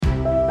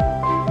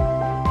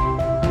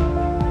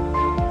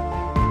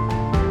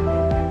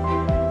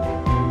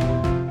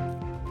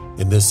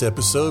this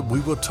episode, we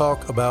will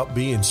talk about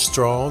being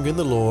strong in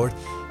the Lord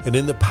and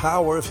in the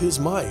power of His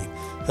might.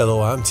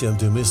 Hello, I'm Tim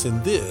Dumas,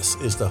 and this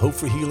is the Hope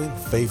for Healing,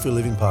 Faith for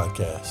Living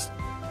podcast.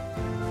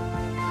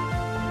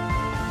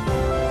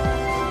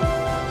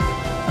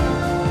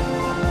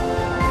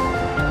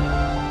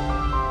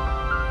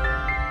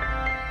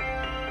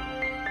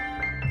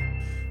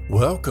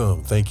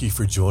 Welcome. Thank you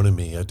for joining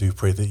me. I do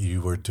pray that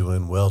you are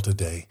doing well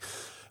today.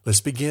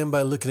 Let's begin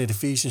by looking at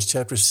Ephesians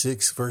chapter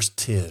 6, verse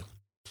 10.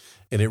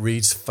 And it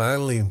reads,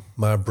 "Finally,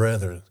 my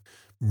brethren,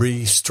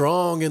 be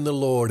strong in the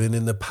Lord and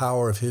in the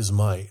power of His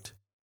might."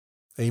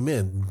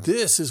 Amen.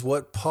 This is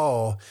what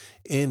Paul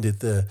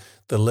ended the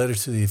letter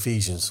to the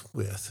Ephesians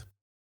with.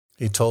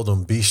 He told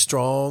them, be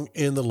strong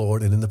in the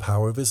Lord and in the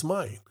power of His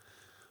might.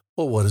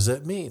 Well, what does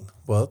that mean?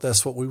 Well,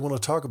 that's what we want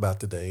to talk about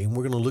today, and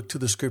we're going to look to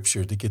the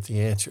Scripture to get the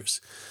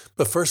answers.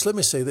 But first, let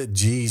me say that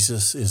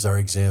Jesus is our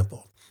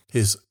example.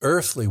 His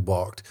earthly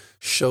walk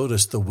showed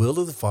us the will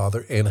of the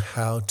Father and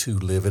how to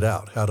live it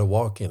out, how to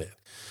walk in it.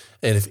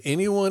 And if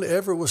anyone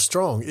ever was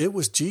strong, it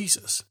was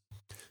Jesus.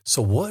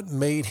 So what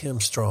made Him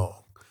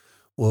strong?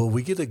 Well,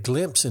 we get a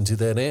glimpse into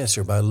that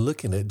answer by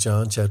looking at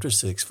John chapter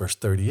 6, verse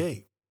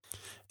 38.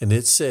 And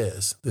it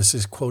says, this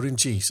is quoting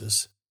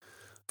Jesus,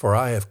 "For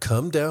I have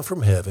come down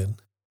from heaven,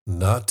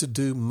 not to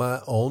do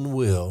my own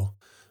will,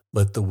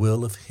 but the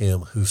will of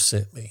Him who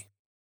sent me."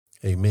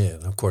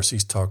 Amen. Of course,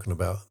 He's talking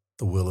about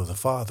the will of the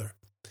Father.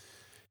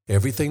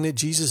 Everything that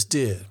Jesus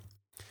did,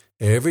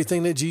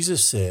 everything that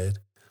Jesus said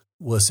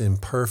was in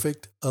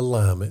perfect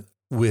alignment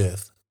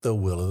with the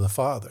will of the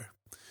Father.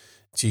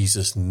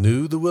 Jesus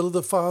knew the will of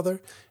the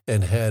Father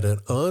and had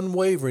an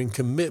unwavering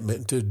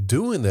commitment to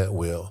doing that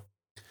will,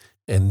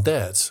 and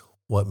that's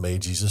what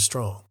made Jesus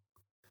strong.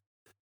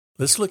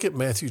 Let's look at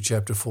Matthew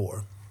chapter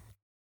 4,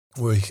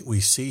 where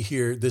we see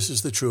here, this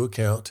is the true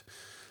account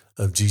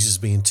of Jesus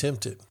being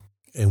tempted.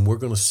 And we're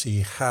going to see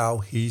how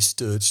He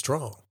stood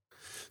strong.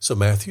 So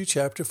Matthew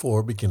chapter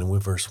 4, beginning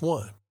with verse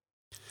 1.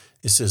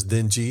 It says,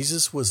 "Then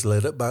Jesus was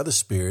led up by the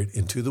Spirit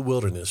into the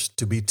wilderness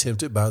to be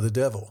tempted by the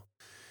devil.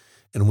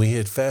 And when He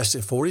had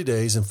fasted 40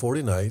 days and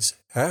 40 nights,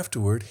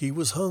 afterward He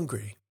was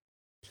hungry.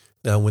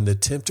 Now when the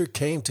tempter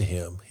came to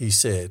Him, He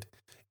said,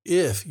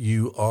 'If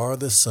you are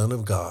the Son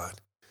of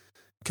God,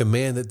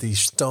 command that these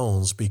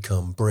stones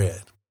become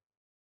bread.'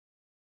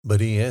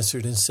 But He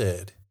answered and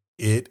said,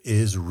 'It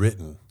is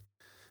written,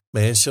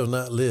 man shall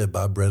not live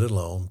by bread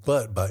alone,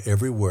 but by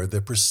every word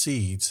that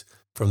proceeds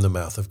from the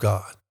mouth of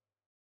God.'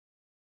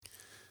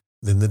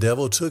 Then the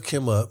devil took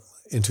Him up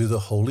into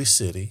the holy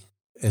city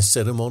and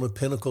set Him on a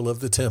pinnacle of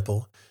the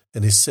temple.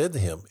 And He said to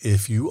Him,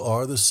 'If you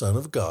are the Son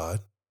of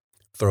God,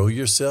 throw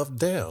yourself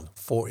down,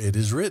 for it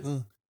is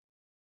written,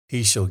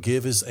 He shall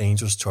give His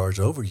angels charge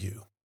over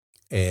you,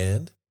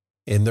 and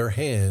in their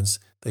hands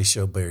they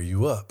shall bear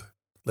you up,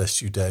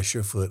 lest you dash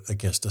your foot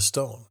against a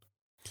stone.'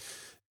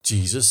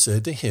 Jesus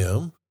said to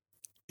him,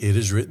 'It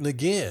is written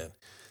again,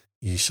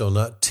 ye shall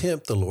not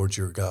tempt the Lord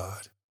your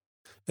God.'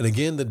 And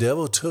again the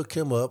devil took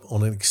Him up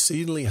on an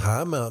exceedingly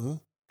high mountain,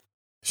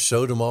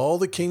 showed Him all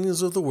the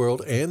kingdoms of the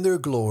world and their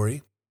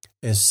glory,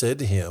 and said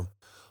to Him,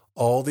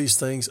 'All these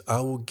things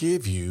I will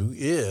give you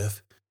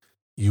if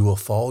you will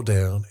fall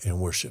down and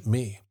worship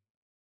me.'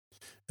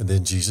 And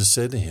then Jesus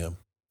said to him,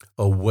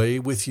 'Away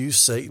with you,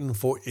 Satan,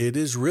 for it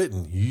is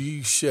written,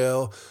 ye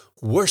shall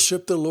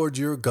worship the Lord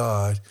your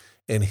God,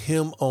 and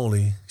Him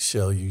only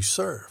shall you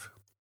serve.'"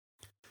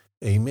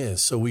 Amen.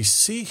 So we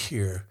see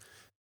here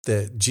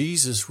that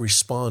Jesus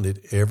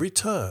responded every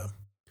time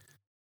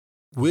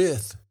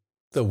with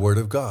the Word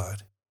of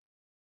God,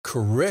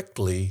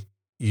 correctly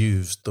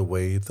used the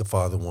way the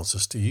Father wants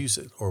us to use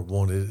it, or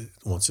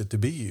wants it to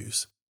be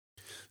used.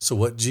 So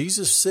what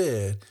Jesus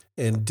said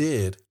and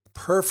did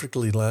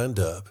perfectly lined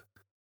up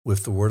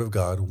with the Word of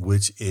God,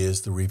 which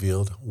is the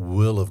revealed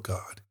will of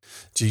God.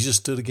 Jesus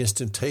stood against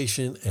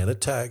temptation and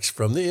attacks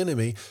from the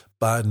enemy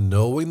by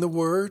knowing the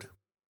Word,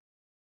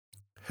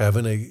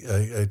 having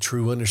a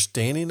true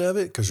understanding of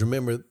it, because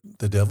remember,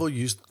 the devil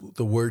used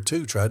the Word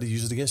too, tried to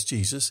use it against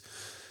Jesus.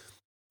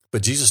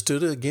 But Jesus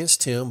stood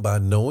against him by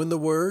knowing the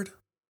Word,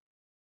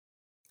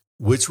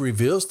 which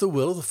reveals the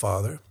will of the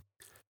Father,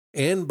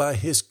 and by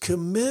His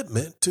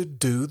commitment to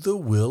do the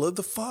will of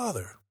the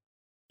Father.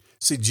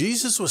 See,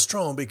 Jesus was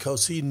strong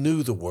because He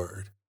knew the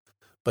Word.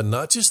 But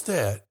not just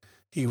that,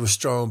 He was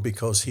strong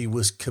because He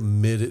was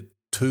committed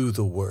to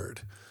the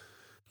Word.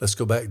 Let's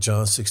go back,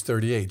 John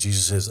 6:38.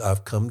 Jesus says,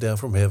 "I've come down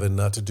from heaven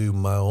not to do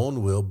my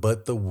own will,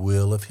 but the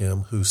will of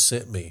Him who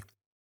sent me."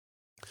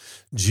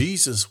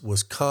 Jesus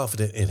was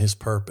confident in His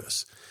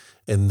purpose,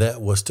 and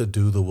that was to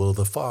do the will of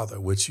the Father,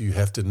 which you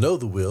have to know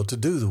the will to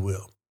do the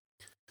will.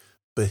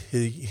 But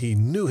he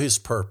knew His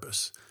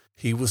purpose.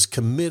 He was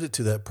committed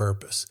to that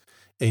purpose.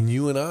 And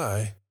you and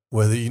I,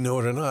 whether you know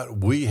it or not,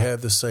 we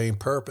have the same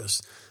purpose,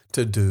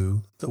 to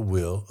do the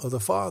will of the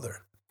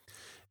Father.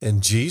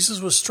 And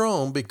Jesus was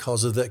strong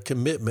because of that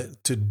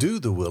commitment to do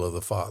the will of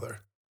the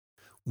Father.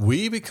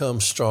 We become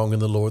strong in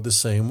the Lord the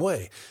same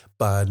way,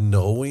 by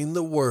knowing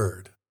the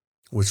Word,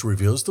 which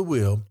reveals the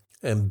will,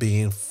 and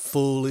being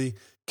fully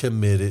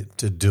committed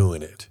to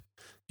doing it.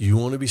 You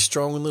want to be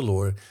strong in the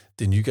Lord,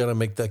 then you got to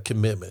make that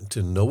commitment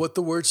to know what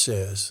the word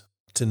says,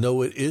 to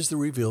know it is the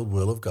revealed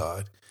will of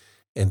God,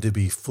 and to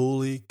be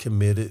fully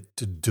committed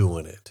to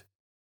doing it.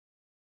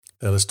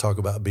 Now let's talk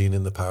about being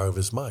in the power of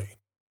his might.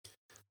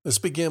 Let's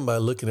begin by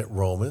looking at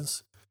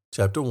Romans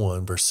chapter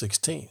 1, verse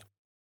 16.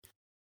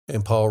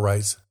 And Paul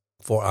writes,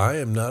 "For I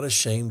am not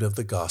ashamed of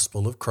the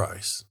gospel of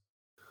Christ,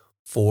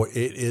 for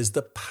it is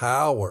the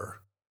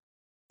power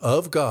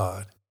of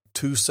God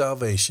to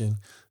salvation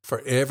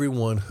for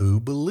everyone who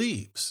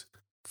believes,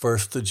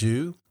 first the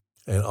Jew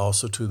and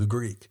also to the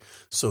Greek."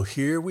 So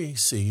here we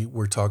see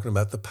we're talking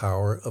about the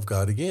power of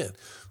God again.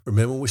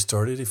 Remember we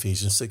started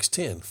Ephesians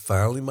 6:10.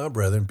 Finally, my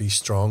brethren, be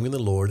strong in the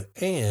Lord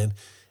and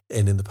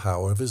in the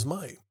power of his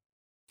might.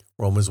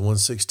 Romans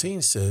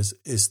 1:16 says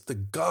it's the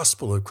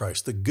gospel of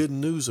Christ, the good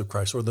news of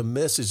Christ, or the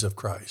message of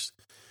Christ.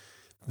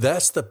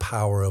 That's the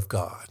power of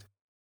God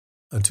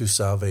unto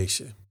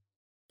salvation.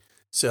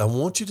 See, I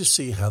want you to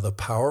see how the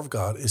power of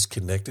God is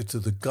connected to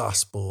the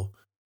gospel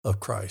of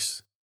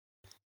Christ.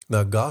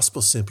 Now,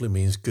 gospel simply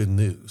means good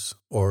news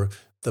or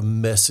the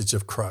message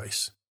of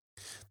Christ.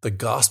 The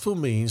gospel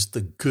means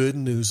the good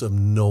news of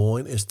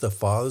knowing it's the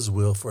Father's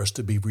will for us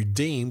to be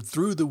redeemed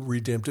through the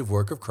redemptive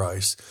work of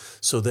Christ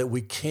so that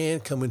we can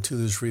come into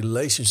this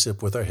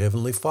relationship with our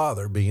Heavenly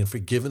Father, being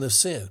forgiven of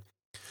sin,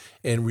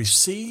 and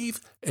receive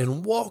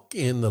and walk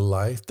in the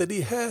life that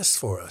he has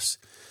for us,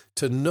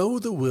 to know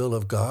the will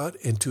of God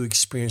and to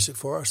experience it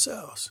for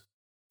ourselves.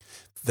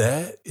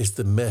 That is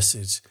the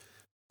message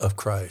of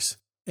Christ.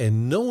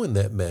 And knowing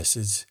that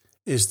message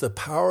is the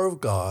power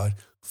of God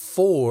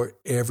for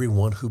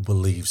everyone who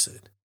believes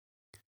it.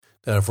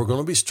 Now, if we're going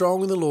to be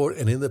strong in the Lord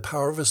and in the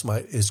power of his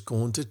might, it's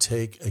going to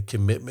take a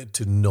commitment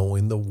to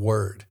knowing the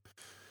word.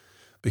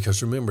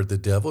 Because remember, the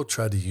devil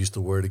tried to use the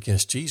word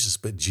against Jesus,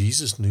 but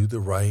Jesus knew the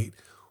right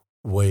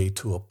way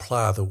to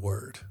apply the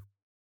word.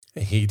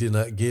 And he did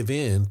not give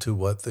in to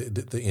what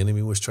the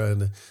enemy was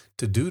trying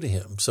to do to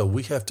him. So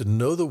we have to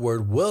know the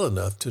word well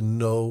enough to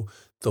know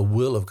the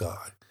will of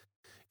God.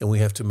 And we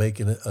have to make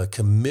a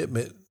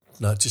commitment,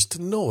 not just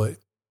to know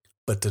it,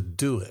 but to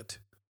do it,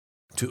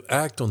 to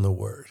act on the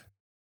word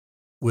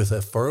with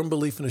a firm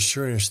belief and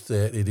assurance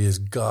that it is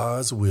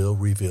God's will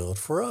revealed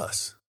for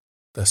us.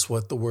 That's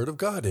what the word of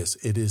God is.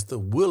 It is the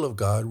will of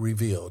God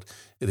revealed.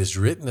 It is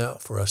written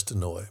out for us to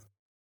know it.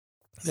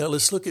 Now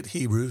let's look at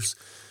Hebrews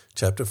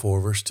chapter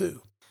 4, verse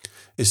 2.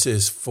 It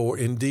says, "For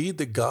indeed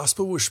the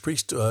gospel was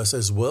preached to us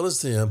as well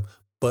as them,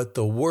 but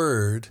the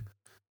word,"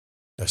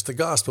 that's the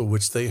gospel,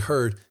 "which they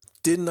heard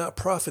did not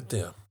profit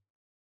them."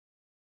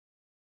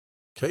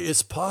 Okay,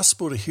 it's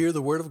possible to hear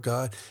the word of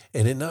God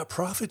and it not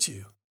profit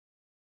you.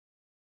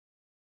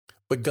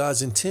 But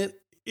God's intent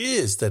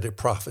is that it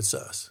profits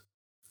us.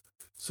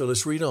 So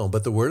let's read on.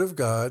 "But the word of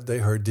God they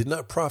heard did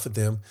not profit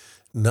them,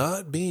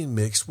 not being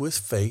mixed with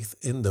faith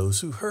in those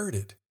who heard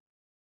it."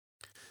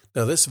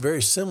 Now, that's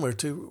very similar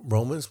to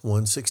Romans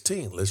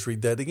 1:16. Let's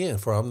read that again.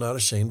 "For I'm not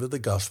ashamed of the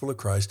gospel of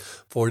Christ,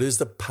 for it is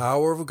the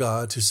power of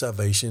God to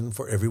salvation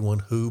for everyone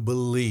who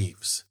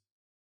believes."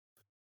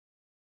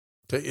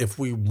 Okay, if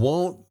we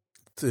want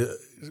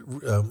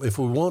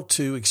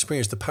to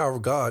experience the power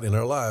of God in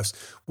our lives,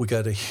 we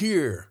got to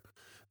hear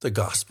the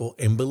gospel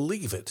and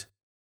believe it.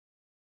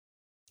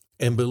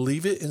 And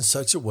believe it in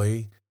such a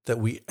way that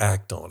we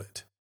act on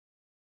it.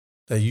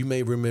 Now, you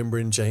may remember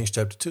in James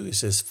chapter 2, it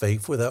says,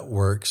 "Faith without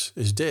works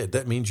is dead."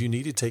 That means you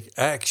need to take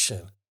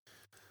action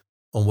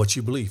on what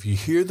you believe. You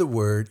hear the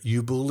word,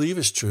 you believe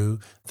it's true,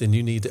 then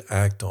you need to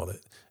act on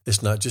it.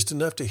 It's not just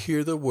enough to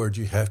hear the word,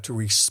 you have to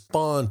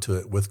respond to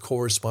it with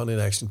corresponding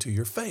action to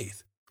your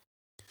faith.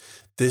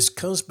 This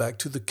comes back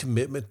to the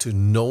commitment to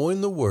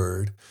knowing the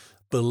word,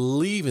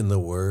 believing the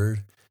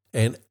word,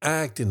 and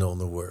acting on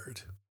the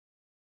word.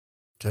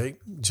 Okay,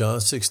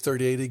 John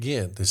 6:38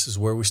 again. This is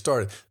where we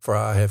started. "For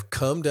I have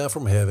come down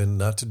from heaven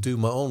not to do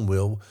my own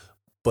will,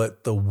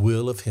 but the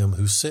will of him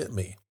who sent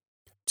me."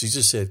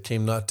 Jesus said,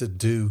 "Came not to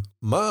do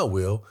my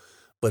will,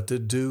 but to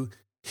do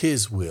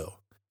his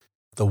will."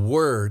 The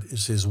word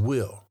is his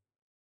will.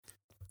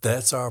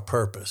 That's our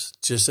purpose,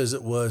 just as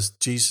it was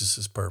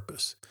Jesus'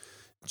 purpose.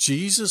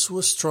 Jesus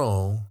was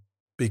strong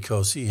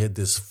because he had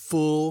this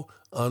full,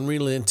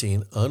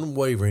 unrelenting,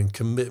 unwavering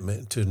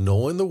commitment to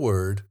knowing the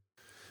word,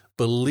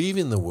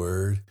 believing the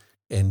word,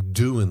 and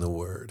doing the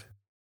word.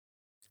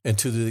 And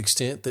to the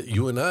extent that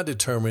you and I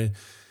determine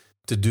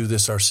to do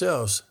this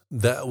ourselves,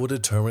 that will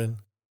determine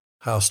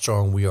how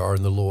strong we are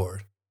in the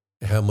Lord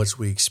and how much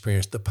we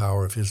experience the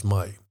power of his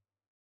might.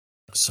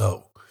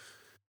 So,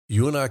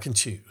 you and I can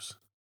choose.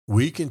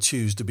 We can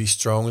choose to be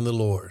strong in the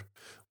Lord.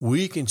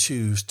 We can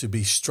choose to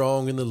be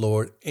strong in the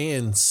Lord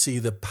and see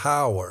the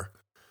power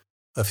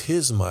of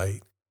his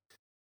might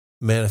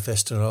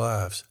manifest in our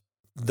lives.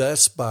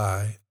 That's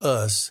by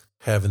us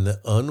having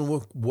the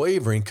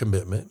unwavering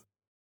commitment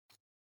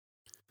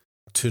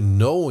to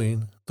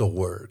knowing the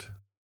word.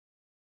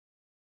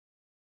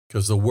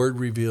 Because the word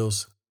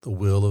reveals the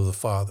will of the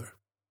Father.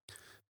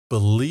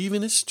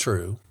 Believing it's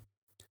true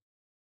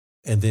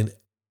and then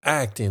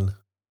acting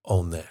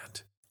on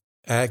that.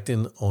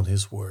 acting on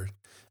his word,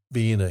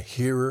 being a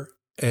hearer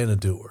and a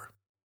doer.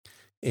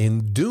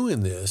 In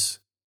doing this,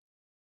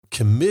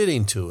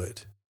 committing to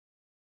it,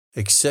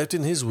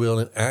 accepting his will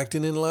and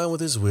acting in line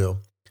with his will,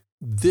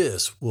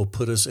 this will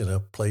put us in a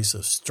place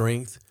of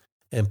strength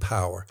and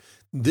power.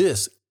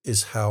 This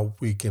is how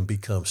we can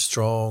become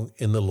strong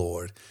in the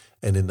Lord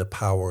and in the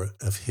power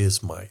of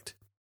his might.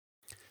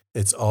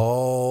 It's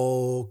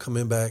all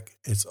coming back.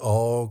 It's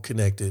all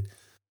connected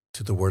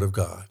to the word of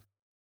God.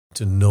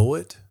 To know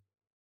it,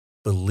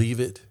 believe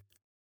it,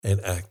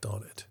 and act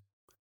on it.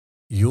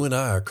 You and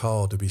I are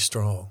called to be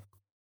strong.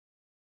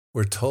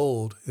 We're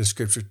told in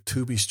Scripture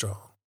to be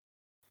strong.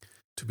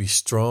 To be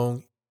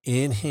strong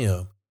in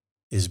him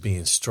is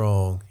being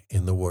strong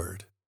in the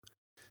word.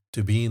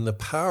 To be in the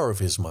power of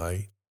his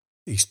might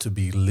is to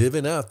be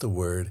living out the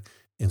word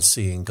and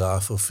seeing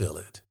God fulfill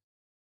it.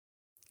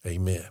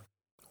 Amen.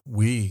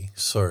 We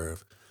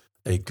serve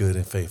a good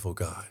and faithful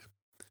God.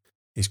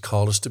 He's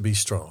called us to be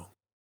strong.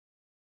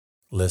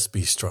 Let's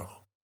be strong.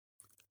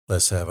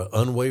 Let's have an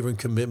unwavering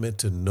commitment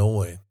to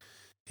knowing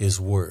his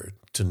word,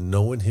 to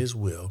knowing his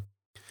will,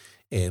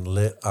 and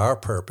let our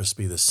purpose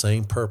be the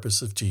same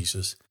purpose of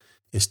Jesus,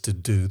 is to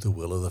do the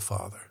will of the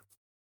Father.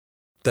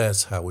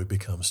 That's how we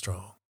become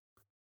strong.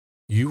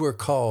 You are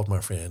called, my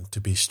friend,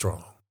 to be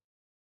strong.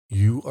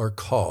 You are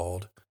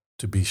called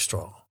to be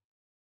strong.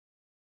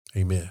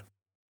 Amen.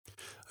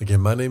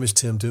 Again, my name is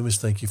Tim Dumas.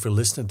 Thank you for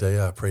listening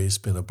today. I pray it's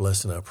been a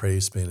blessing. I pray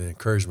it's been an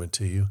encouragement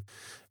to you.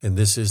 And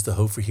this is the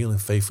Hope for Healing,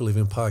 Faithful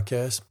Living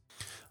podcast.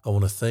 I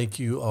want to thank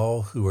you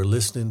all who are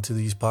listening to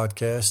these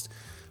podcasts.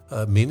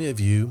 Many of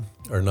you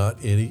are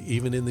not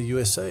even in the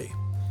USA.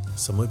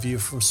 Some of you are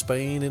from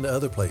Spain and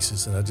other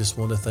places. And I just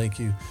want to thank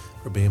you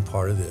for being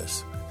part of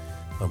this.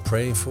 I'm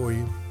praying for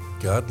you.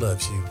 God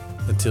loves you.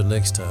 Until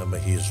next time, may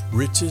his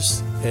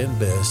richest and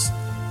best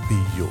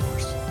be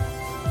yours.